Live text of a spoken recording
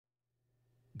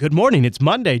Good morning. It's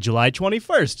Monday, July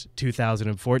 21st,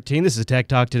 2014. This is Tech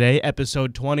Talk Today,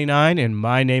 episode 29, and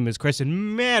my name is Chris,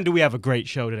 and man, do we have a great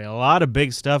show today. A lot of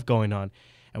big stuff going on.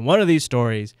 And one of these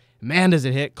stories, man, does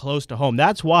it hit close to home.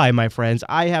 That's why, my friends,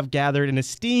 I have gathered an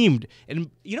esteemed, and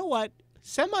you know what,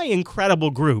 semi-incredible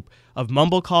group of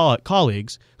Mumble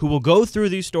colleagues who will go through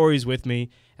these stories with me,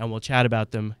 and we'll chat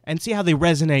about them and see how they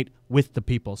resonate with the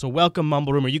people. So welcome,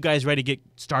 Mumble Room. Are you guys ready to get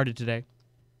started today?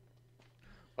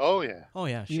 Oh, yeah. Oh,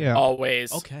 yeah, sure. Yeah.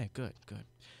 Always. Okay, good. All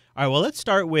right, well, let's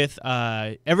start with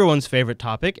everyone's favorite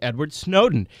topic, Edward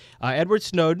Snowden. Edward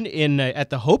Snowden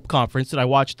at the Hope conference that I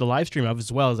watched the live stream of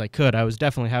as well as I could. I was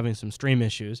definitely having some stream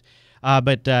issues.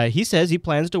 But he says he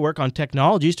plans to work on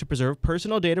technologies to preserve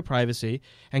personal data privacy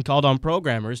and called on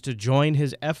programmers to join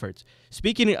his efforts.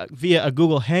 Speaking via a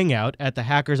Google Hangout at the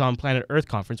Hackers on Planet Earth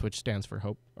conference, which stands for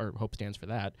Hope, or Hope stands for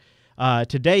that,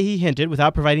 today he hinted,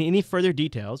 without providing any further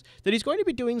details, that he's going to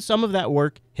be doing some of that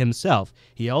work himself.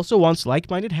 He also wants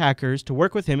like-minded hackers to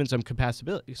work with him in some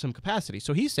capacity.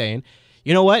 So he's saying,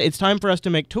 you know what, it's time for us to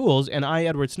make tools, and I,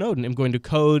 Edward Snowden, am going to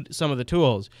code some of the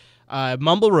tools.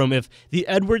 Mumble Room, if the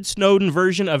Edward Snowden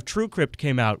version of TrueCrypt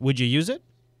came out, would you use it?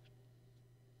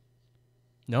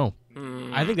 No.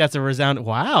 I think that's a resounding...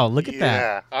 Wow, look at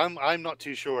that. Yeah, I'm not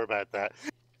too sure about that.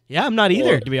 Yeah, I'm not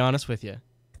either, to be honest with you.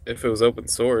 If it was open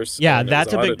source. Yeah,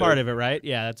 that's a big part of it, right?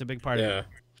 Yeah, that's a big part of it.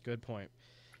 Good point.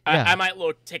 Yeah. I might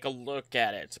take a look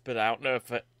at it, but I don't know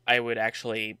if I would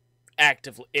actually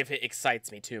actively, if it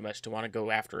excites me too much to want to go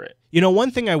after it. You know,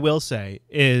 one thing I will say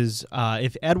is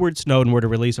if Edward Snowden were to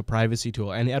release a privacy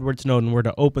tool and Edward Snowden were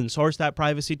to open source that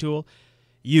privacy tool,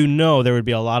 you know there would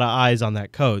be a lot of eyes on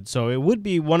that code. So it would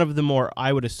be one of the more,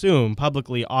 I would assume,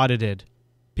 publicly audited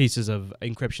pieces of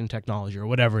encryption technology or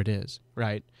whatever it is,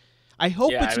 right? I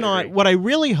hope it's not. What I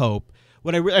really hope,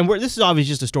 this is obviously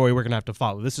just a story we're going to have to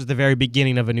follow. This is the very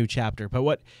beginning of a new chapter. But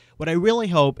what I really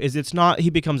hope is it's not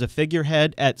he becomes a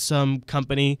figurehead at some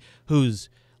company whose,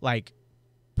 like,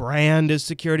 brand is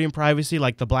security and privacy,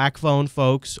 like the Black Phone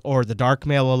folks or the Dark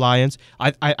Mail Alliance.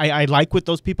 I like what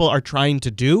those people are trying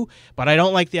to do, but I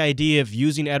don't like the idea of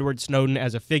using Edward Snowden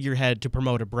as a figurehead to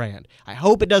promote a brand. I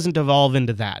hope it doesn't devolve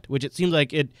into that, which it seems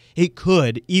like it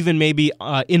could, even maybe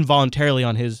involuntarily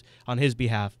on his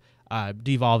behalf,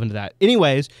 devolve into that.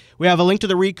 Anyways, we have a link to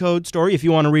the Recode story if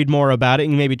you want to read more about it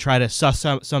and maybe try to suss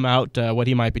some out what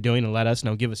he might be doing and let us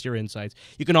know, give us your insights.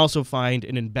 You can also find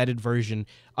an embedded version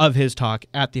of his talk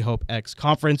at the Hope X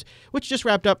conference, which just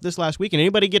wrapped up this last weekend.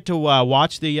 Anybody get to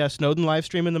watch the Snowden live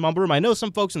stream in the Mumble Room? I know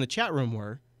some folks in the chat room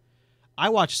were. I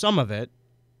watched some of it.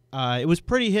 It was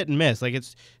pretty hit and miss. Like,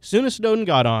 as soon as Snowden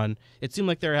got on, it seemed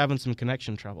like they were having some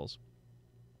connection troubles.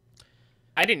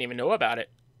 I didn't even know about it.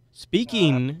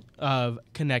 Speaking of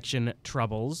connection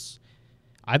troubles,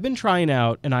 I've been trying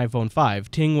out an iPhone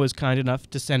 5. Ting was kind enough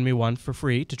to send me one for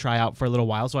free to try out for a little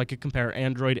while so I could compare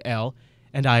Android L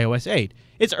and iOS 8.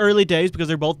 It's early days because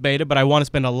they're both beta, but I want to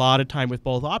spend a lot of time with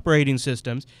both operating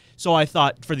systems, so I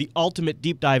thought for the ultimate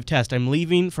deep dive test, I'm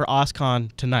leaving for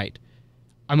OSCON tonight.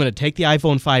 I'm going to take the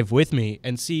iPhone 5 with me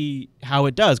and see how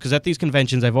it does, because at these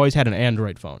conventions, I've always had an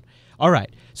Android phone. All right,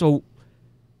 so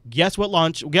guess what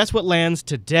lands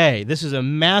today? This is a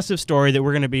massive story that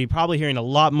we're going to be probably hearing a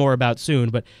lot more about soon,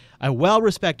 but a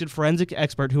well-respected forensic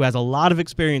expert who has a lot of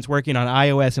experience working on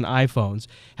iOS and iPhones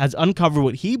has uncovered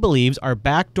what he believes are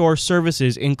backdoor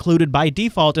services included by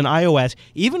default in iOS,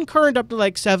 even current up to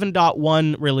like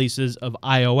 7.1 releases of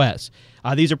iOS.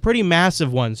 These are pretty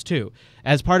massive ones, too.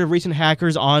 As part of recent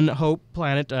Hackers on Hope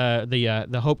Planet,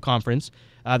 the Hope conference,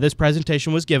 this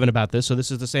presentation was given about this, so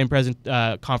this is the same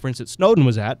conference that Snowden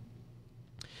was at.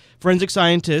 Forensic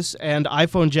scientist and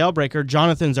iPhone jailbreaker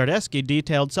Jonathan Zardeski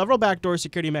detailed several backdoor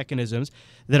security mechanisms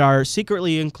that are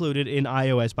secretly included in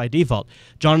iOS by default.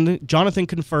 Jonathan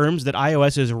confirms that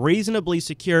iOS is reasonably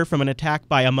secure from an attack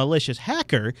by a malicious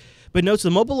hacker, but notes the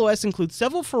mobile OS includes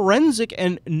several forensic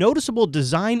and noticeable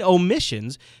design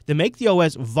omissions that make the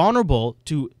OS vulnerable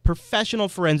to professional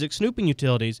forensic snooping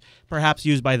utilities, perhaps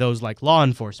used by those like law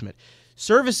enforcement.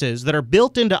 Services that are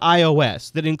built into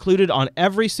iOS that included on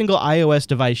every single iOS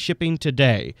device shipping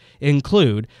today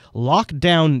include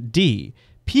Lockdown-D,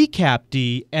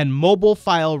 PCAP-D, and Mobile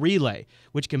File Relay,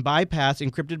 which can bypass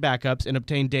encrypted backups and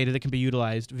obtain data that can be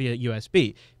utilized via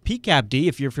USB. PCAP-D,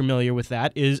 if you're familiar with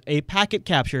that, is a packet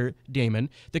capture daemon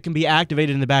that can be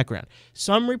activated in the background.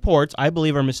 Some reports, I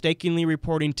believe, are mistakenly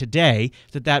reporting today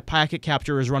that packet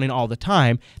capture is running all the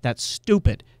time. That's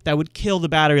stupid. That would kill the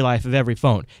battery life of every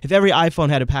phone. If every iPhone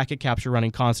had a packet capture running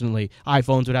constantly,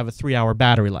 iPhones would have a 3-hour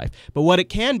battery life. But what it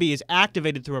can be is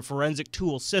activated through a forensic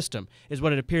tool system, is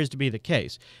what it appears to be the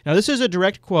case. Now, this is a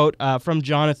direct quote from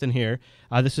Jonathan here.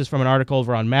 This is from an article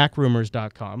over on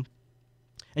macrumors.com.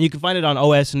 And you can find it on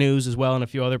OS News as well and a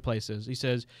few other places. He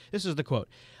says, this is the quote,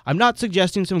 "I'm not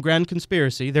suggesting some grand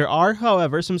conspiracy. There are,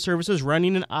 however, some services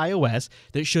running in iOS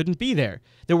that shouldn't be there,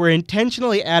 that were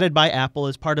intentionally added by Apple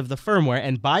as part of the firmware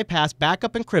and bypass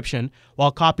backup encryption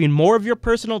while copying more of your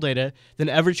personal data than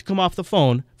ever should come off the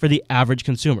phone for the average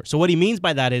consumer." So what he means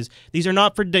by that is these are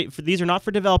not for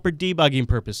developer debugging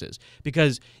purposes,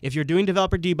 because if you're doing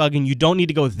developer debugging, you don't need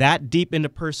to go that deep into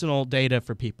personal data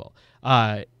for people.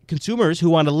 Consumers who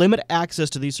want to limit access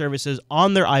to these services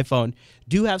on their iPhone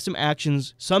do have some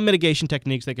actions, some mitigation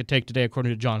techniques they could take today,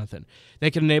 according to Jonathan.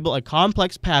 They can enable a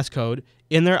complex passcode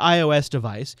in their iOS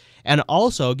device and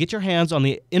also get your hands on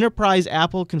the Enterprise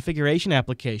Apple Configuration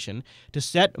application to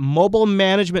set mobile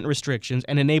management restrictions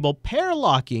and enable pair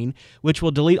locking, which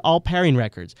will delete all pairing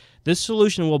records. This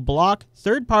solution will block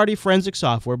third-party forensic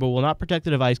software but will not protect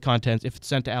the device contents if it's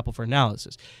sent to Apple for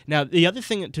analysis. Now, the other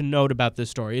thing to note about this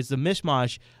story is the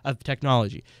mishmash of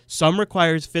technology. Some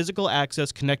requires physical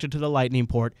access connected to the Lightning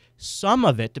port. Some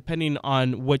of it, depending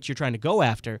on what you're trying to go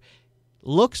after,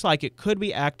 looks like it could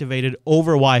be activated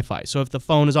over Wi-Fi. So if the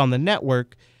phone is on the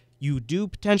network, you do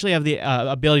potentially have the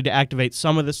ability to activate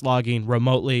some of this logging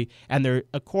remotely, and there,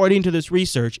 according to this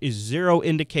research, is zero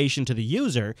indication to the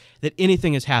user that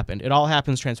anything has happened. It all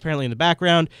happens transparently in the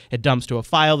background. It dumps to a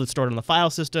file that's stored on the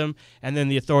file system, and then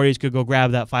the authorities could go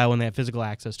grab that file when they have physical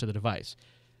access to the device.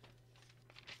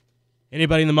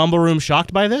 Anybody in the mumble room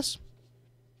shocked by this?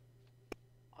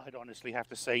 I'd honestly have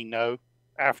to say no.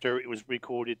 After it was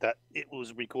recorded that it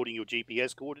was recording your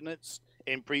GPS coordinates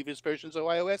in previous versions of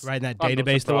iOS. Right, in that I'm not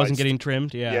database that wasn't surprised. getting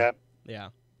trimmed? Yeah. Yeah.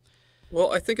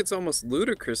 Well, I think it's almost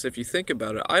ludicrous if you think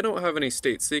about it. I don't have any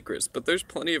state secrets, but there's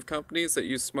plenty of companies that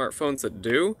use smartphones that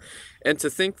do. And to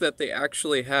think that they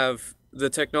actually have the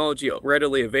technology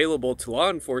readily available to law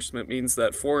enforcement means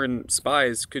that foreign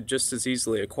spies could just as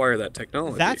easily acquire that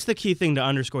technology. That's the key thing to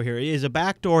underscore here. Is a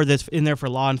backdoor that's in there for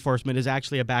law enforcement is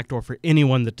actually a backdoor for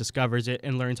anyone that discovers it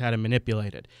and learns how to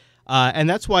manipulate it. And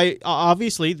that's why,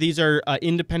 obviously, these are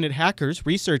independent hackers,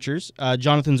 researchers.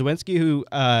 Jonathan Zawinski, who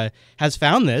has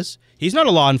found this, he's not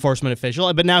a law enforcement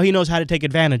official, but now he knows how to take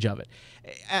advantage of it.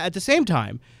 At the same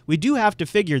time, we do have to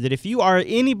figure that if you are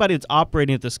anybody that's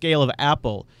operating at the scale of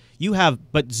Apple, you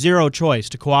have but zero choice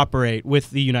to cooperate with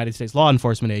the United States law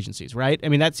enforcement agencies, right? I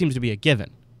mean, that seems to be a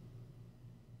given.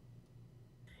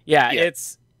 Yeah.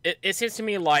 It seems to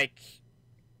me like,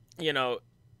 you know,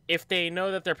 if they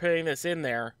know that they're putting this in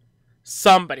there,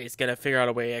 somebody's gonna figure out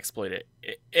a way to exploit it.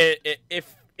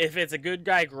 If it's a good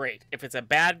guy, great. If it's a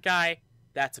bad guy,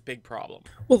 that's a big problem.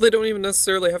 Well, they don't even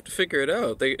necessarily have to figure it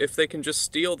out. If they can just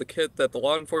steal the kit that the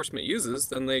law enforcement uses,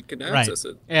 then they can access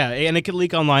it. Yeah, and it could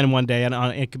leak online in one day, and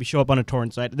it could show up on a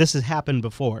torrent site. This has happened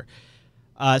before.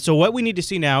 So what we need to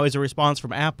see now is a response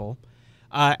from Apple.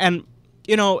 And,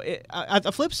 you know,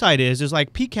 the flip side is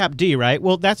like PCAPD, right?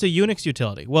 Well, that's a Unix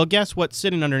utility. Well, guess what's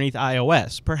sitting underneath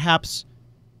iOS? Perhaps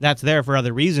that's there for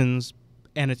other reasons,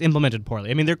 and it's implemented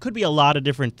poorly. I mean, there could be a lot of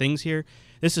different things here.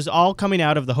 This is all coming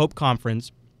out of the Hope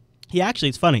Conference.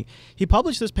 It's funny. He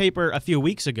published this paper a few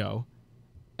weeks ago,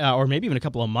 or maybe even a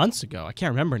couple of months ago. I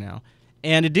can't remember now.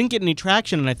 And it didn't get any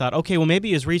traction, and I thought, okay, well, maybe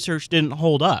his research didn't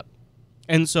hold up.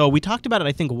 And so we talked about it,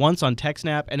 I think, once on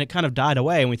TechSnap, and it kind of died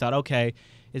away, and we thought, okay,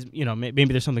 maybe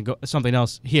there's something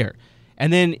else here.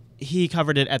 And then he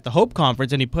covered it at the Hope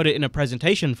Conference, and he put it in a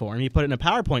presentation form. He put it in a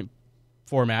PowerPoint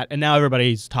format, and now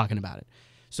everybody's talking about it.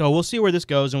 So we'll see where this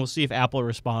goes, and we'll see if Apple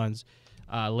responds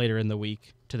later in the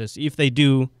week to this. If they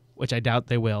do, which I doubt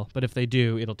they will, but if they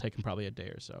do, it'll take them probably a day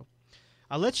or so.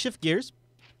 Let's shift gears.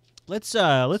 Let's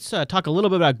talk a little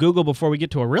bit about Google before we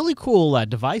get to a really cool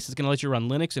device that's going to let you run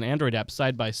Linux and Android apps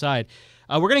side by side.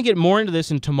 We're going to get more into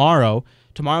this in tomorrow's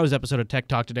episode of Tech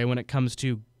Talk Today when it comes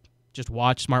to just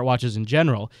smartwatches in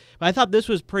general. But I thought this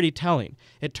was pretty telling.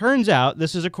 It turns out,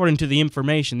 this is according to The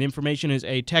Information. The Information is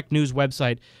a tech news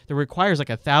website that requires like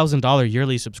a $1,000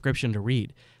 yearly subscription to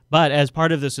read. But as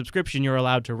part of the subscription, you're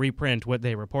allowed to reprint what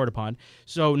they report upon.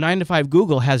 So 9 to 5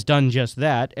 Google has done just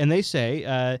that, and they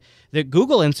say that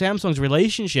Google and Samsung's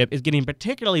relationship is getting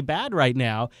particularly bad right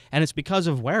now, and it's because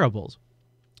of wearables.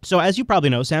 So as you probably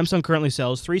know, Samsung currently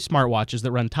sells 3 smartwatches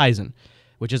that run Tizen,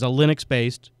 which is a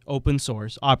Linux-based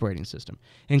open-source operating system,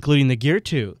 including the Gear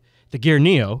 2, the Gear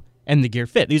Neo, and the Gear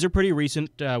Fit. These are pretty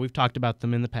recent. We've talked about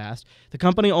them in the past. The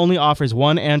company only offers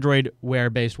one Android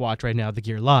Wear-based watch right now, the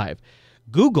Gear Live.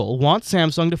 Google wants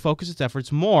Samsung to focus its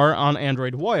efforts more on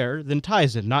Android Wear than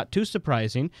Tizen, not too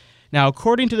surprising. Now,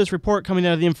 according to this report coming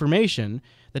out of The Information,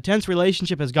 the tense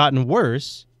relationship has gotten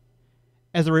worse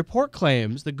As the report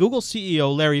claims, the Google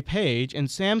CEO Larry Page and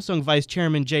Samsung Vice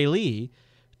Chairman Jay Lee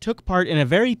took part in a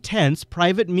very tense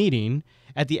private meeting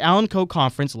at the Allen Co.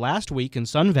 conference last week in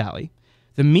Sun Valley.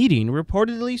 The meeting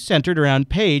reportedly centered around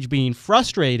Page being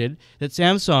frustrated that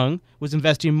Samsung was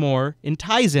investing more in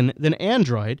Tizen than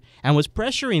Android and was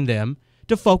pressuring them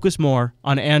to focus more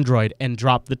on Android and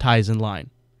drop the Tizen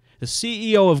line. The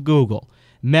CEO of Google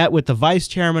met with the vice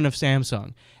chairman of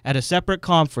Samsung at a separate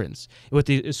conference with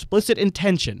the explicit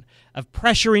intention of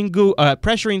pressuring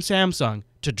Samsung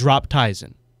to drop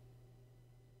Tizen.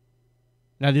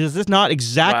 Now, does this not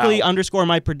exactly underscore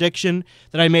my prediction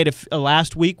that I made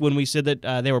last week when we said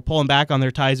that they were pulling back on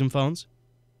their Tizen phones?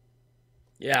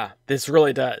 Yeah, this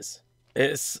really does.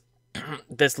 This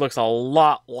looks a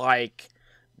lot like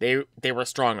they were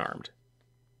strong-armed.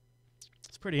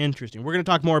 It's pretty interesting. We're going to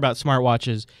talk more about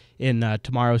smartwatches in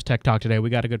tomorrow's Tech Talk today.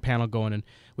 We got a good panel going, and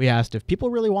we asked if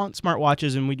people really want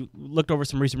smartwatches, and we looked over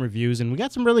some recent reviews, and we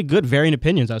got some really good varying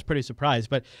opinions. I was pretty surprised.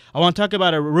 But I want to talk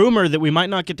about a rumor that we might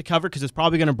not get to cover because it's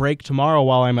probably going to break tomorrow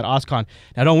while I'm at OSCON.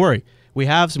 Now, don't worry. We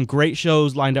have some great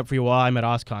shows lined up for you while I'm at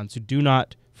OSCON, so do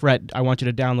not fret. I want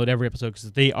you to download every episode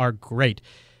because they are great.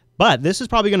 But this is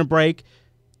probably going to break.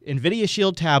 Nvidia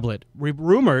Shield tablet,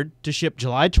 rumored to ship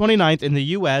July 29th in the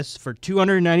U.S. for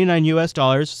 $299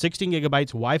 US, 16 gigabytes,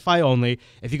 Wi-Fi only.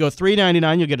 If you go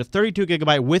 $399, you'll get a 32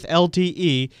 gigabyte with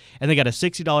LTE, and they got a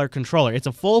 $60 controller. It's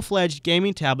a full-fledged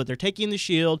gaming tablet. They're taking the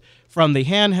Shield from the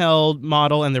handheld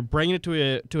model, and they're bringing it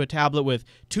to a tablet with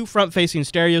two front-facing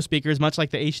stereo speakers, much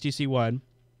like the HTC One.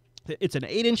 It's an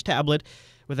 8-inch tablet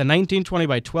with a 1920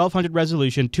 by 1200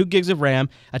 resolution, 2 gigs of RAM,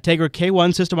 a Tegra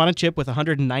K1 system on a chip with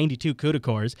 192 CUDA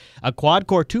cores, a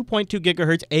quad-core 2.2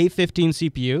 gigahertz A15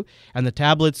 CPU, and the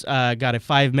tablet's got a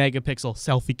 5 megapixel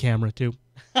selfie camera too.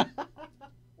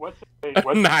 What's the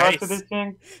price of this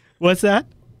thing? What's that?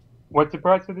 What's the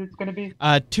price of this going to be?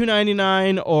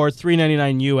 $299 or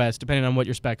 $399 US, depending on what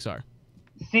your specs are.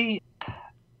 See,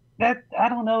 that I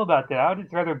don't know about that. I would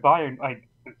just rather buy like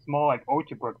a small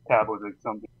Ultrabook tablet or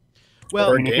something.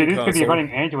 Well, I mean, if it is going to be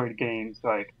running Android games,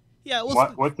 yeah,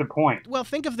 well, what's the point? Well,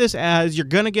 think of this as you're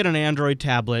going to get an Android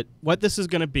tablet. What this is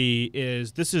going to be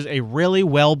is this is a really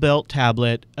well-built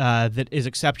tablet that is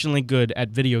exceptionally good at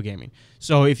video gaming.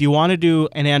 So if you want to do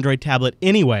an Android tablet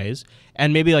anyways,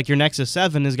 and maybe like your Nexus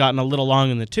 7 has gotten a little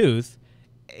long in the tooth,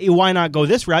 why not go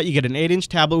this route? You get an 8-inch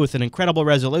tablet with an incredible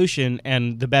resolution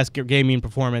and the best gaming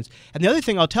performance. And the other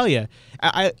thing I'll tell you,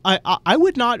 I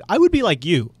would be like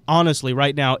you, honestly,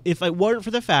 right now, if it weren't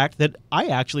for the fact that I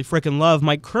actually freaking love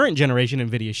my current generation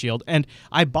Nvidia Shield, and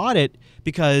I bought it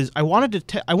because I wanted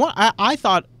to. I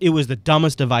thought it was the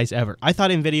dumbest device ever. I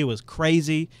thought Nvidia was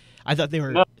crazy. I thought they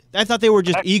were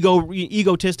just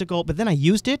egotistical, but then I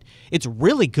used it. It's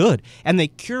really good, and they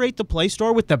curate the Play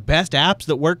Store with the best apps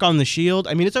that work on the Shield.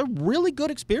 I mean, it's a really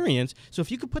good experience. So if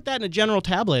you could put that in a general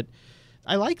tablet,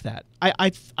 I like that.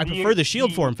 I prefer the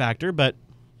Shield form factor, but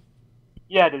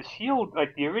yeah, the Shield,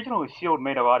 like the original Shield,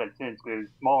 made a lot of sense because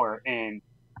it's smaller, and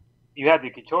you have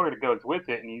the controller that goes with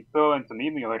it, and you throw in some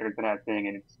emulators in that thing,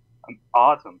 and it's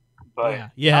awesome. But I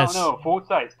don't know,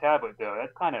 full-size tablet though,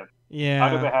 that's kind of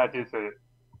I'd have had just a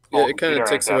it kind of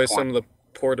takes away some of the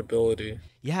portability.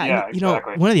 Yeah, and,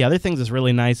 exactly. One of the other things that's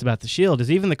really nice about the Shield is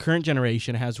even the current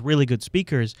generation has really good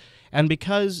speakers, and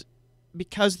because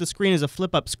the screen is a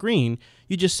flip-up screen,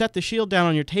 you just set the Shield down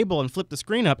on your table and flip the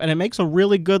screen up, and it makes a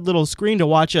really good little screen to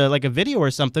watch a video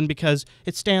or something because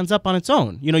it stands up on its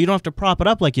own. You don't have to prop it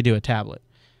up like you do a tablet.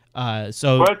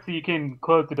 But you can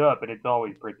close it up and it's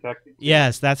always protected.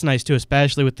 Yes, that's nice too,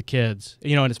 especially with the kids.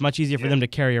 And it's much easier for them to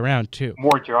carry around too.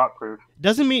 More drop proof.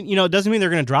 Doesn't mean they're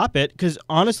going to drop it, because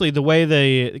honestly, the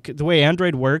way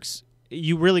Android works,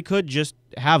 you really could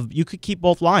you could keep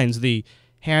both lines, the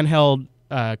handheld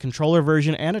controller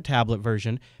version and a tablet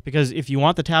version, because if you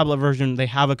want the tablet version, they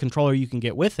have a controller you can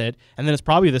get with it, and then it's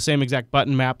probably the same exact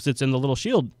button maps that's in the little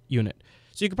Shield unit.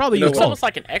 So you could probably use it's both. almost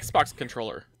like an Xbox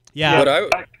controller. Yeah.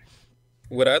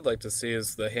 What I'd like to see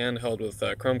is the handheld with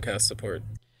Chromecast support.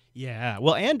 Yeah,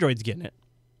 well, Android's getting it.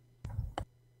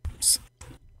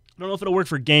 I don't know if it'll work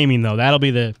for gaming though. That'll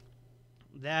be the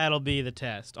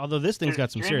test. Although this thing's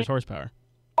got some serious horsepower.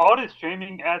 All the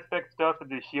streaming aspect stuff of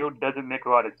the Shield doesn't make a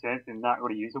lot of sense and not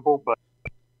really usable, but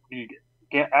the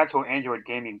actual Android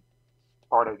gaming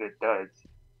part of it does.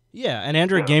 Yeah, and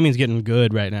Android gaming's getting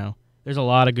good right now. There's a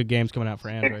lot of good games coming out for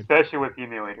Android, especially with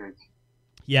emulators.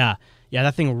 Yeah,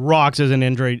 that thing rocks as an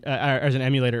Android as an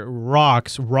emulator.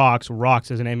 Rocks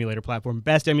as an emulator platform.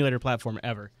 Best emulator platform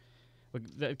ever.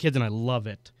 The kids and I love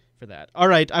it. for that. All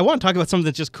right, I want to talk about something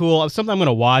that's just cool, something I'm going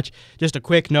to watch. Just a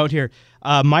quick note here.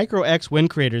 Micro X Win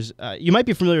creators, you might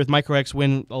be familiar with Micro X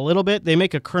Win a little bit. They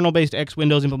make a kernel-based X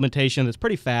Windows implementation that's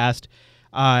pretty fast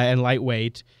and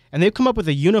lightweight. And they've come up with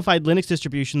a unified Linux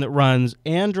distribution that runs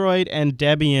Android and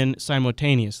Debian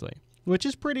simultaneously, which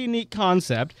is a pretty neat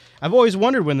concept. I've always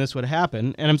wondered when this would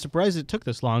happen, and I'm surprised it took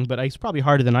this long, but it's probably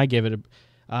harder than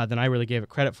I really gave it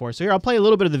credit for. So here, I'll play a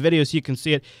little bit of the video so you can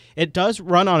see it. It does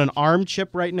run on an ARM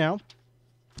chip right now.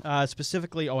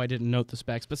 Specifically, I didn't note the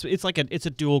specs, but it's a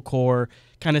dual core,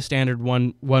 kind of standard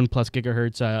 1+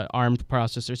 gigahertz ARM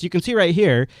processor. So you can see right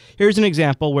here, here's an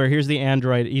example where here's the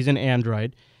Android, he's in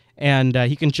Android, and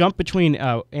he can jump between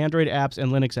Android apps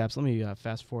and Linux apps. Let me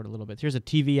fast forward a little bit. Here's a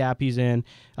TV app he's in.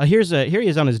 Here he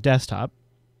is on his desktop.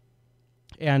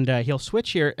 And he'll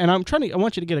switch here, and I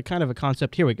want you to get a kind of a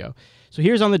concept. Here we go. So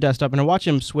here's on the desktop, and I watch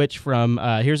him switch from,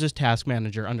 here's his task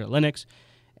manager under Linux,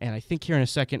 and I think here in a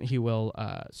second he will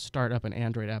start up an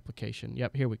Android application.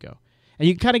 Yep, here we go. And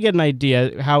you can kind of get an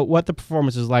idea what the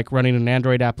performance is like running an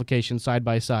Android application side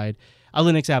by side, a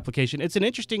Linux application. It's an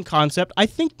interesting concept. I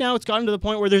think now it's gotten to the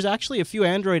point where there's actually a few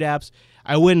Android apps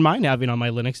I wouldn't mind having on my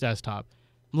Linux desktop.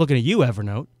 I'm looking at you,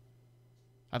 Evernote.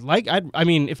 I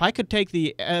mean, if I could take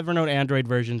the Evernote Android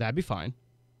version, that'd be fine.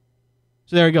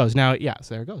 So there it goes. Now, yeah,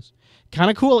 so there it goes. Kind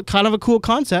of cool, kind of a cool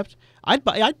concept.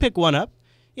 I'd pick one up.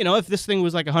 You know, if this thing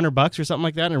was like $100 or something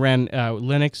like that and it ran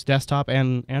Linux, desktop,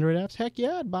 and Android apps, heck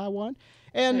yeah, I'd buy one.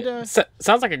 And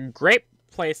sounds like a great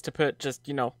place to put just,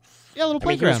 a little I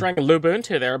mean, he was running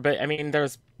Lubuntu there, but I mean,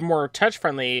 there's more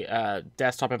touch-friendly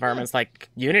desktop environments like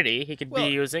Unity he could be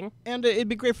using. And it'd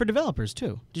be great for developers,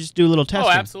 too. Just do a little testing.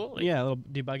 Oh, absolutely. Yeah, a little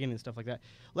debugging and stuff like that.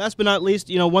 Last but not least,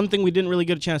 one thing we didn't really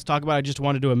get a chance to talk about, I just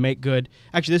wanted to make good.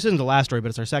 Actually, this isn't the last story, but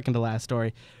it's our second to last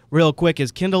story. Real quick,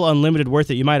 is Kindle Unlimited worth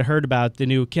it? You might have heard about the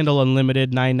new Kindle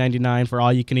Unlimited, $9.99 for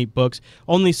all-you-can-eat books.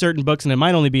 Only certain books, and it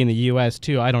might only be in the U.S.,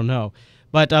 too. I don't know.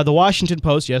 But the Washington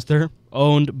Post, yes, they're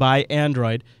owned by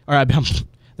Android, or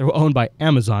they're owned by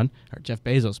Amazon, or Jeff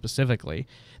Bezos specifically.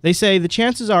 They say the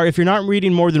chances are if you're not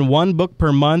reading more than one book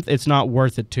per month, it's not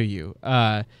worth it to you.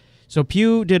 So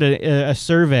Pew did a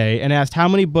survey and asked how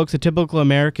many books a typical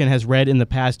American has read in the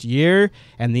past year,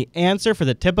 and the answer for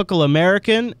the typical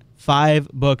American, 5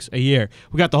 books a year.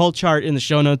 We got the whole chart in the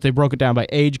show notes. They broke it down by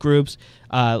age groups.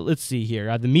 Let's see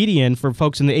here. The median for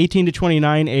folks in the 18 to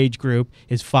 29 age group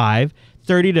is 5.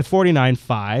 30 to 49,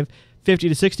 5. 50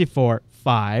 to 64,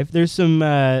 5. There's some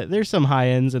high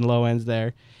ends and low ends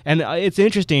there. And it's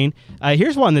interesting.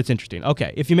 Here's one that's interesting.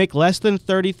 Okay, if you make less than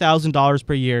 $30,000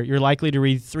 per year, you're likely to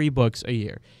read 3 books a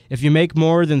year. If you make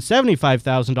more than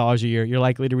 $75,000 a year, you're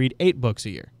likely to read 8 books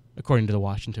a year, according to the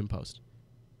Washington Post.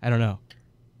 I don't know.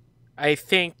 I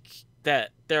think that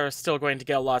they're still going to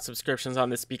get a lot of subscriptions on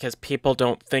this because people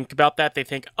don't think about that. They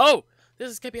think, oh,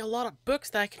 this is going to be a lot of books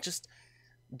that I can just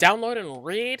download and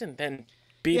read and then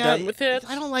be done with it.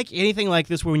 I don't like anything like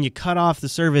this where when you cut off the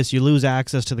service, you lose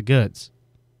access to the goods.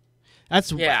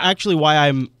 That's actually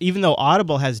why even though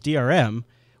Audible has DRM,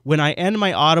 when I end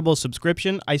my Audible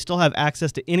subscription, I still have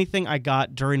access to anything I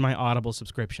got during my Audible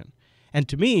subscription. And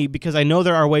to me, because I know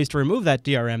there are ways to remove that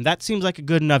DRM, that seems like a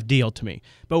good enough deal to me.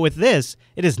 But with this,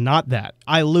 it is not that.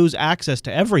 I lose access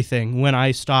to everything when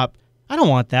I stop. I don't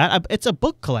want that. It's a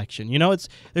book collection.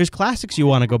 There's classics you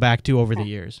want to go back to over the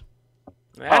years.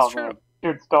 That's true.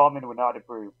 Dude, Stallman would not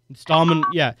approve. Stallman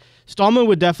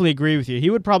would definitely agree with you. He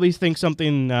would probably think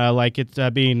something like it's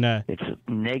being... it's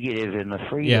negative in the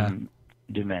freedom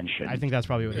dimension. I think that's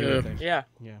probably what he would think. Yeah.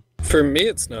 For me,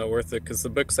 it's not worth it because the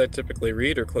books I typically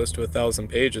read are close to 1,000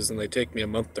 pages, and they take me a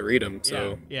month to read them.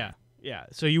 So yeah.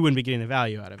 So you wouldn't be getting the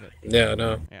value out of it. Yeah,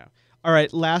 no. Yeah. All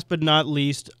right, last but not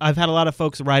least, I've had a lot of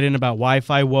folks write in about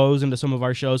Wi-Fi woes into some of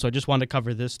our shows, so I just wanted to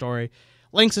cover this story.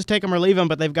 Links is take them or leave them,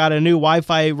 but they've got a new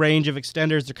Wi-Fi range of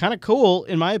extenders. They're kind of cool,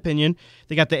 in my opinion.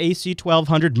 They got the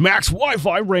AC1200 Max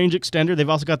Wi-Fi range extender. They've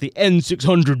also got the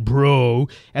N600 Pro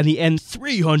and the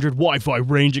N300 Wi-Fi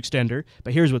range extender.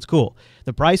 But here's what's cool.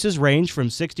 The prices range from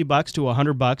 $60 to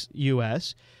 $100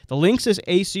 US. The Linksys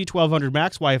AC1200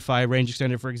 Max Wi-Fi range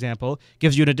extender, for example,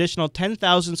 gives you an additional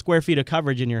 10,000 square feet of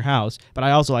coverage in your house. But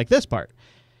I also like this part.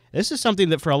 This is something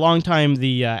that for a long time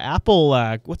the Apple,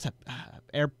 what's that,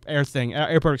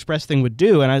 Airport Express thing would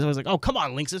do. And I was like, oh, come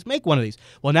on, Linksys, make one of these.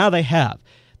 Well, now they have.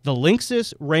 The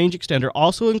Linksys range extender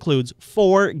also includes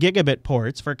 4 gigabit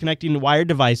ports for connecting wired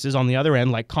devices on the other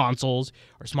end, like consoles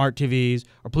or smart TVs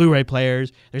or Blu-ray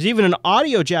players. There's even an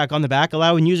audio jack on the back,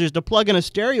 allowing users to plug in a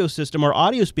stereo system or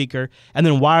audio speaker and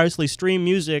then wirelessly stream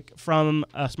music from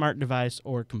a smart device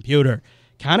or computer.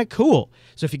 Kind of cool.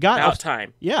 So if you got about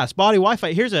time. Yeah, spotty Wi-Fi.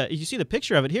 You see the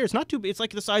picture of it here. It's not too. It's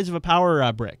like the size of a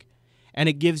power brick. and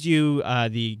it gives you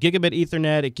the gigabit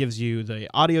Ethernet, it gives you the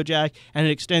audio jack, and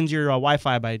it extends your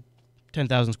Wi-Fi by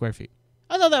 10,000 square feet.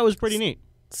 I thought that was pretty neat.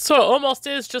 So it almost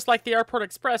is just like the Airport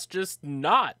Express, just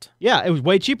not. Yeah, it was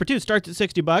way cheaper too. It starts at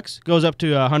 $60, goes up to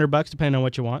 $100 depending on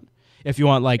what you want. If you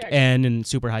want like N and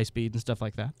super high speed and stuff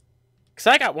like that. Because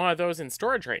I got one of those in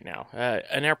storage right now,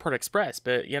 an Airport Express,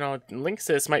 but, you know,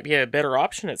 Linksys might be a better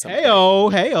option at some point.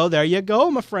 Hey-oh, there you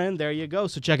go, my friend, there you go.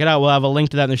 So check it out. We'll have a link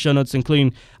to that in the show notes,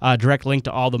 including a direct link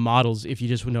to all the models if you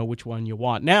just know which one you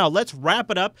want. Now, let's wrap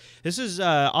it up. This is,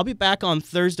 I'll be back on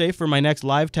Thursday for my next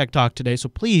live Tech Talk today, so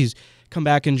please come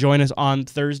back and join us on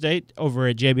Thursday over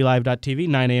at jblive.tv,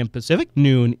 9 a.m. Pacific,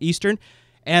 noon Eastern.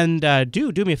 And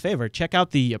do me a favor, check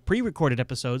out the pre-recorded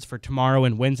episodes for tomorrow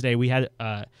and Wednesday. We had...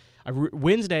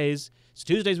 Tuesdays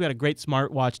we had a great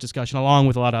smartwatch discussion along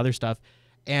with a lot of other stuff,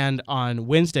 and on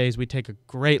Wednesdays we take a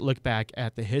great look back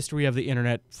at the history of the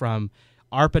internet from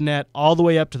ARPANET all the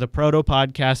way up to the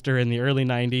proto-podcaster in the early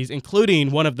 90s,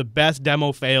 including one of the best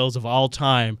demo fails of all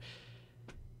time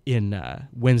in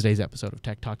Wednesday's episode of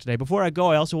Tech Talk Today. Before I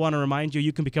go, I also want to remind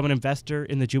you can become an investor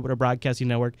in the Jupiter Broadcasting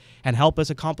Network and help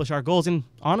us accomplish our goals, and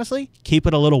honestly, keep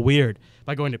it a little weird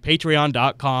by going to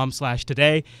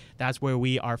patreon.com/today. That's where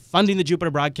we are funding the Jupiter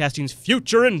Broadcasting's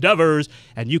future endeavors,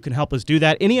 and you can help us do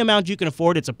that. Any amount you can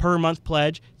afford. It's a per-month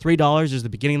pledge. $3 is the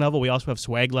beginning level. We also have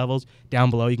swag levels down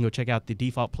below. You can go check out the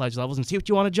default pledge levels and see what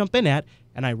you want to jump in at,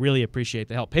 and I really appreciate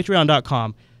the help.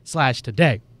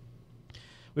 Patreon.com/today.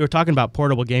 We were talking about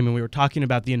portable gaming. We were talking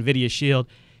about the Nvidia Shield.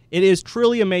 It is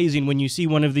truly amazing when you see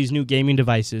one of these new gaming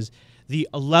devices, the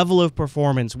level of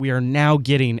performance we are now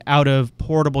getting out of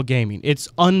portable gaming. It's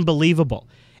unbelievable.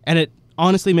 And it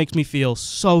honestly makes me feel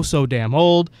so damn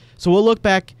old. So we'll look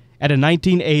back at a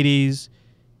 1980s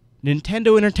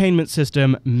Nintendo Entertainment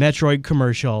System Metroid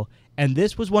commercial. And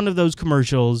this was one of those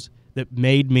commercials that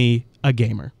made me a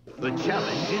gamer. The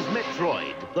challenge is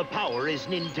Metroid. The power is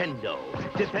Nintendo.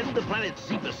 Defend the planet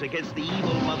Xephus against the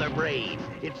evil Mother Brain.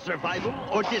 It's survival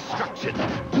or destruction.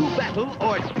 Do battle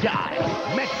or die.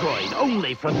 Metroid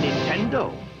only from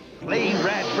Nintendo. Play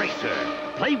Rad Racer.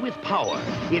 Play with power.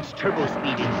 It's turbo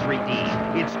speed in 3D.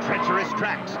 It's treacherous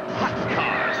tracks, hot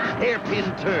cars,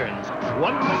 hairpin turns.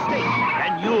 One mistake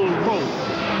and you'll roll.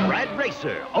 Rad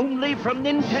Racer only from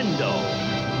Nintendo.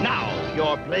 Now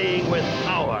you're playing with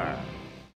power.